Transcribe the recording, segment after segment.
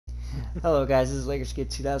Hello guys, this is Lakers Kid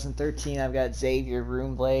 2013. I've got Xavier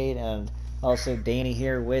Roomblade and also Danny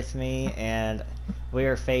here with me, and we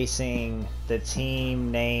are facing the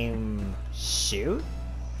team name Shoot?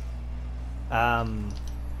 Um,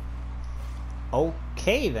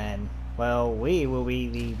 okay then. Well, we will be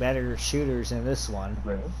the better shooters in this one.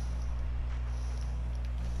 Right.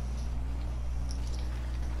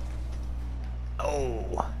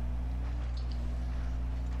 Oh.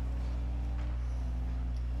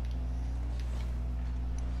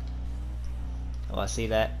 Oh, I see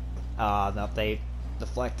that. Ah, no, they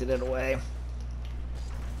deflected it away.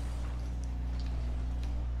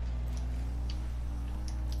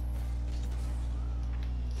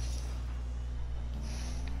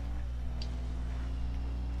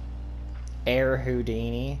 Air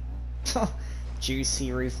Houdini.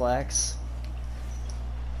 Juicy reflex.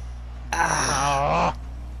 Ah!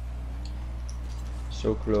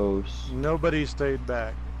 So close. Nobody stayed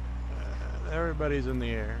back. Everybody's in the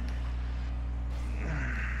air.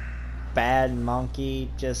 Bad monkey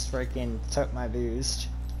just freaking took my boost.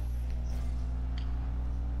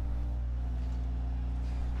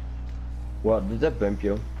 What? Did that bump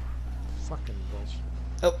you? Fucking bullshit.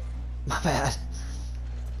 Oh, my bad.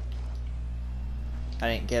 I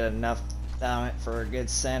didn't get enough on it for a good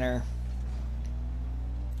center.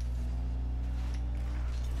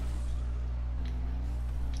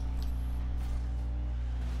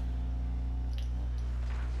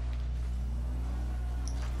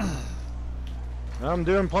 I'm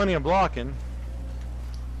doing plenty of blocking.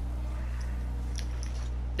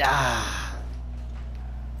 Ah!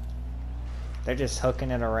 They're just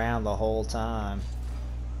hooking it around the whole time.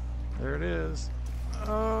 There it is.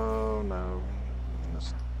 Oh no.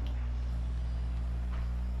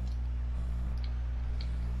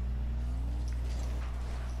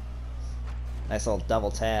 Nice little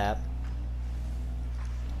double tap.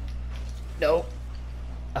 Nope.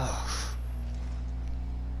 Oh.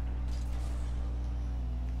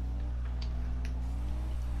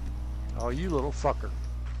 Oh, you little fucker.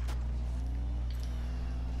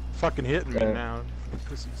 Fucking hitting me Yeah. now.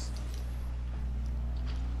 Pussies.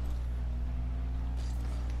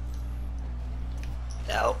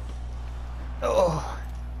 Nope. Oh.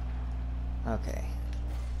 Okay.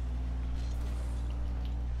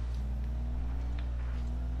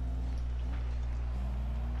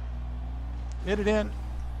 Hit it in.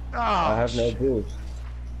 Oh, I have no shit. boost.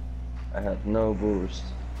 I have no boost.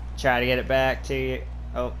 Try to get it back to you.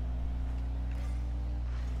 Oh.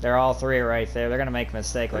 They're all three right there. They're gonna make a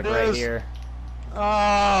mistake like It right is. here.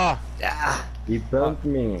 Ah, Ah! He bumped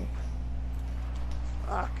me.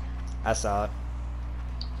 fuck. I saw it.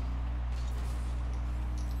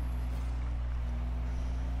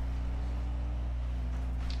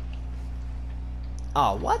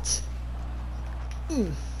 Oh, what?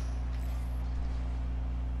 Mm.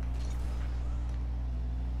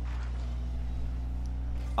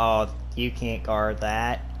 Oh, you can't guard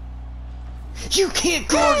that. You can't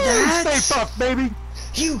guard that! Stay fucked, baby.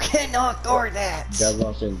 You cannot guard that! That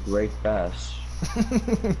was a great pass.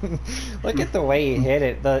 Look at the way he hit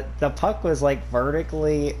it. The puck was like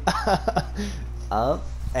vertically up,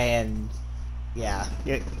 and yeah,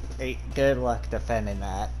 good luck defending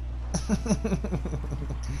that.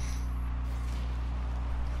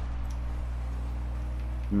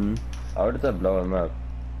 Hmm. How did I blow him up?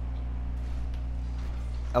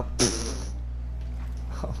 Oh,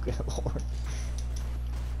 oh, good lord.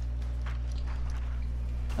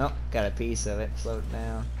 Oh, got a piece of it. Slowed it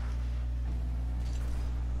down.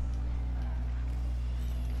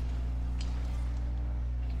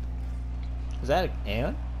 Was that an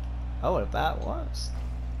in? Oh, it about was.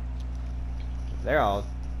 They're all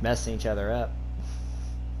messing each other up.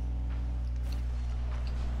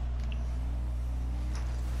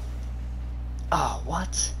 Oh,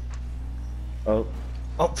 what? Oh,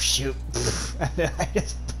 Oh, shoot. I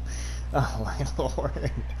just... Oh, my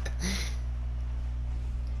lord.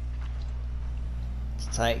 It's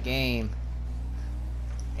a tight game.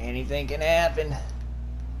 Anything can happen.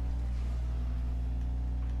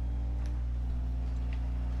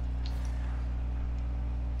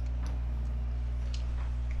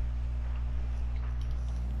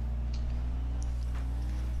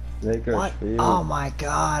 Lakers What? for you. Oh my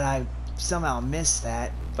god, I somehow missed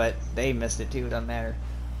that, but they missed it too, doesn't matter.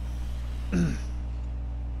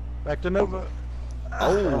 Back to Nova.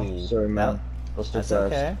 Oh, Sorry, man. no, Was too that's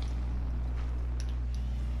fast. okay.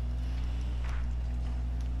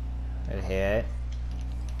 It hit.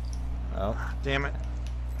 Oh, Damn it.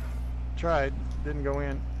 Tried. Didn't go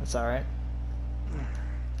in. that's alright.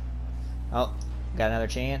 Oh, got another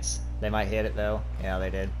chance. They might hit it though. Yeah, they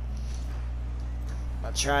did.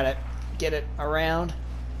 I tried it. get it around.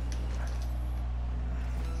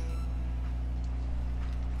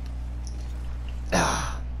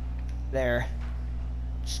 There.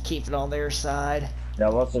 Just keep it on their side.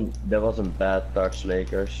 That wasn't bad touch,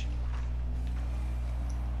 Lakers.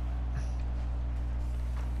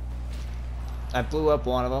 I blew up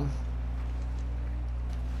one of them.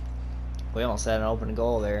 We almost had an open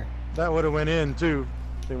goal there. That would have went in too.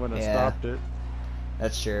 They wouldn't have Yeah. stopped it.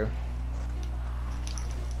 That's true.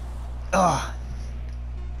 Ugh.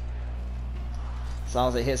 As long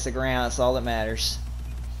as it hits the ground, that's all that matters.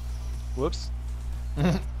 Whoops.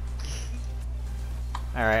 Alright,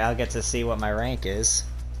 I'll get to see what my rank is.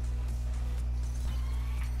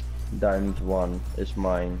 Diamond 1 is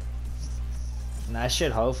mine. And I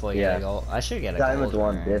should hopefully get Yeah. a gold. I should get a Diamond gold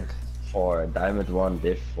 1 rank. div 4. Diamond 1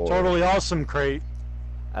 div 4. Totally awesome crate.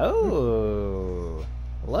 Oh,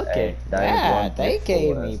 look Hey, at Diamond that! 1 They div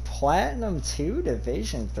gave 4. me Platinum 2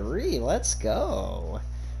 Division 3. Let's go.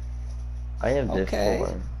 I have div Okay.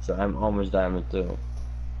 4, so I'm almost Diamond 2.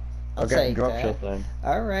 I'll Okay, take drop that. shot then.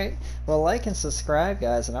 Alright. Well, like and subscribe,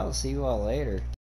 guys, and I will see you all later.